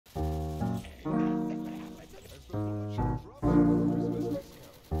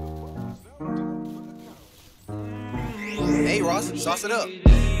Sauce it up.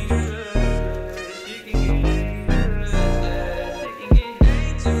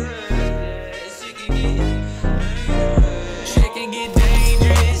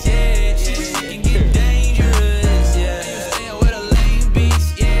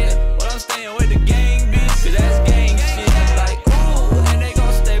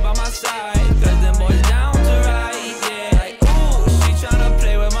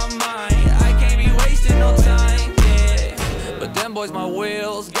 Boys, my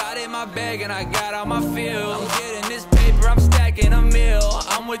wheels got in my bag and I got all my feels. I'm getting this paper, I'm stacking a meal.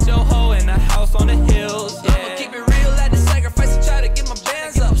 I'm with your hoe in the house on the hills. Yeah. I'ma keep it real, at the sacrifice to try to get my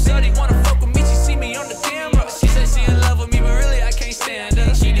bands up. Shorty wanna fuck with me, she see me on the camera. She said she in love with me, but really I can't stand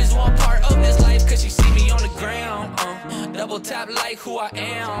her. She just want part of this life cause she see me on the ground. Double tap like who I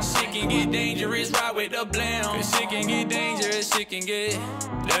am. Shit can get dangerous, ride with the blam. Cause shit can get dangerous, shit can get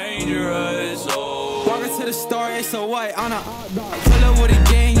dangerous. Oh. Walking to the store, it's a white on a pull up with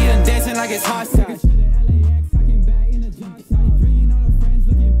a gang, yeah, dancing like it's hot sauce.